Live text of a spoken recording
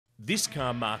This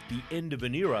car marked the end of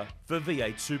an era for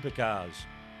V8 supercars.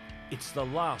 It's the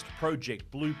last Project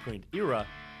Blueprint era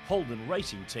Holden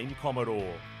Racing Team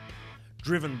Commodore.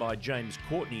 Driven by James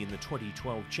Courtney in the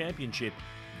 2012 championship,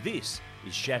 this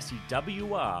is chassis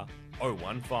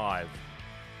WR015.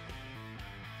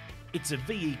 It's a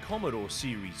VE Commodore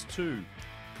Series 2,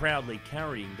 proudly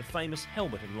carrying the famous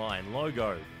helmet and lion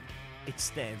logo. It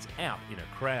stands out in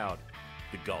a crowd.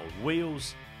 The gold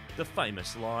wheels, the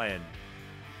famous lion.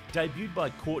 Debuted by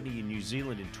Courtney in New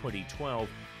Zealand in 2012,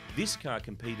 this car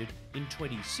competed in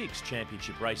 26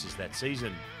 championship races that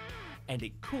season. And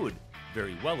it could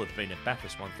very well have been a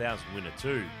Bathurst 1000 winner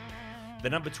too. The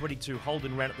number 22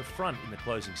 Holden ran at the front in the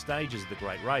closing stages of the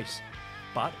great race,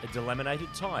 but a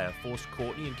delaminated tyre forced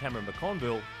Courtney and Cameron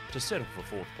McConville to settle for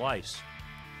fourth place.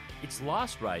 Its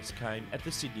last race came at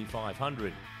the Sydney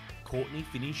 500, Courtney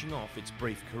finishing off its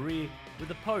brief career with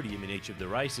a podium in each of the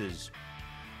races.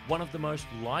 One of the most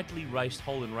lightly raced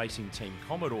Holden Racing Team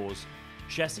Commodores,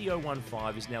 chassis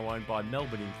 015 is now owned by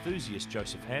Melbourne enthusiast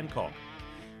Joseph Hancock.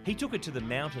 He took it to the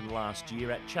mountain last year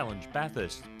at Challenge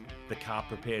Bathurst, the car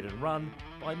prepared and run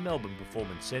by Melbourne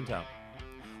Performance Centre.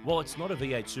 While it's not a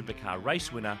V8 Supercar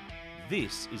race winner,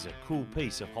 this is a cool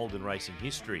piece of Holden Racing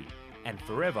history, and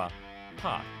forever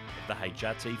part of the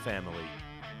HRT family.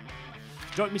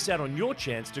 Don't miss out on your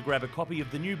chance to grab a copy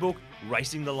of the new book,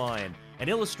 Racing the Lion, an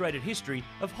illustrated history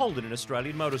of Holden in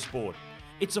Australian motorsport.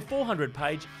 It's a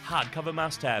 400-page hardcover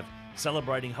must-have,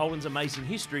 celebrating Holden's amazing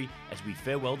history as we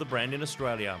farewell the brand in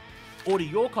Australia. Order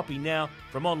your copy now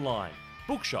from online,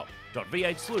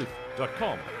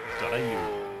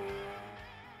 bookshop.v8sleuth.com.au.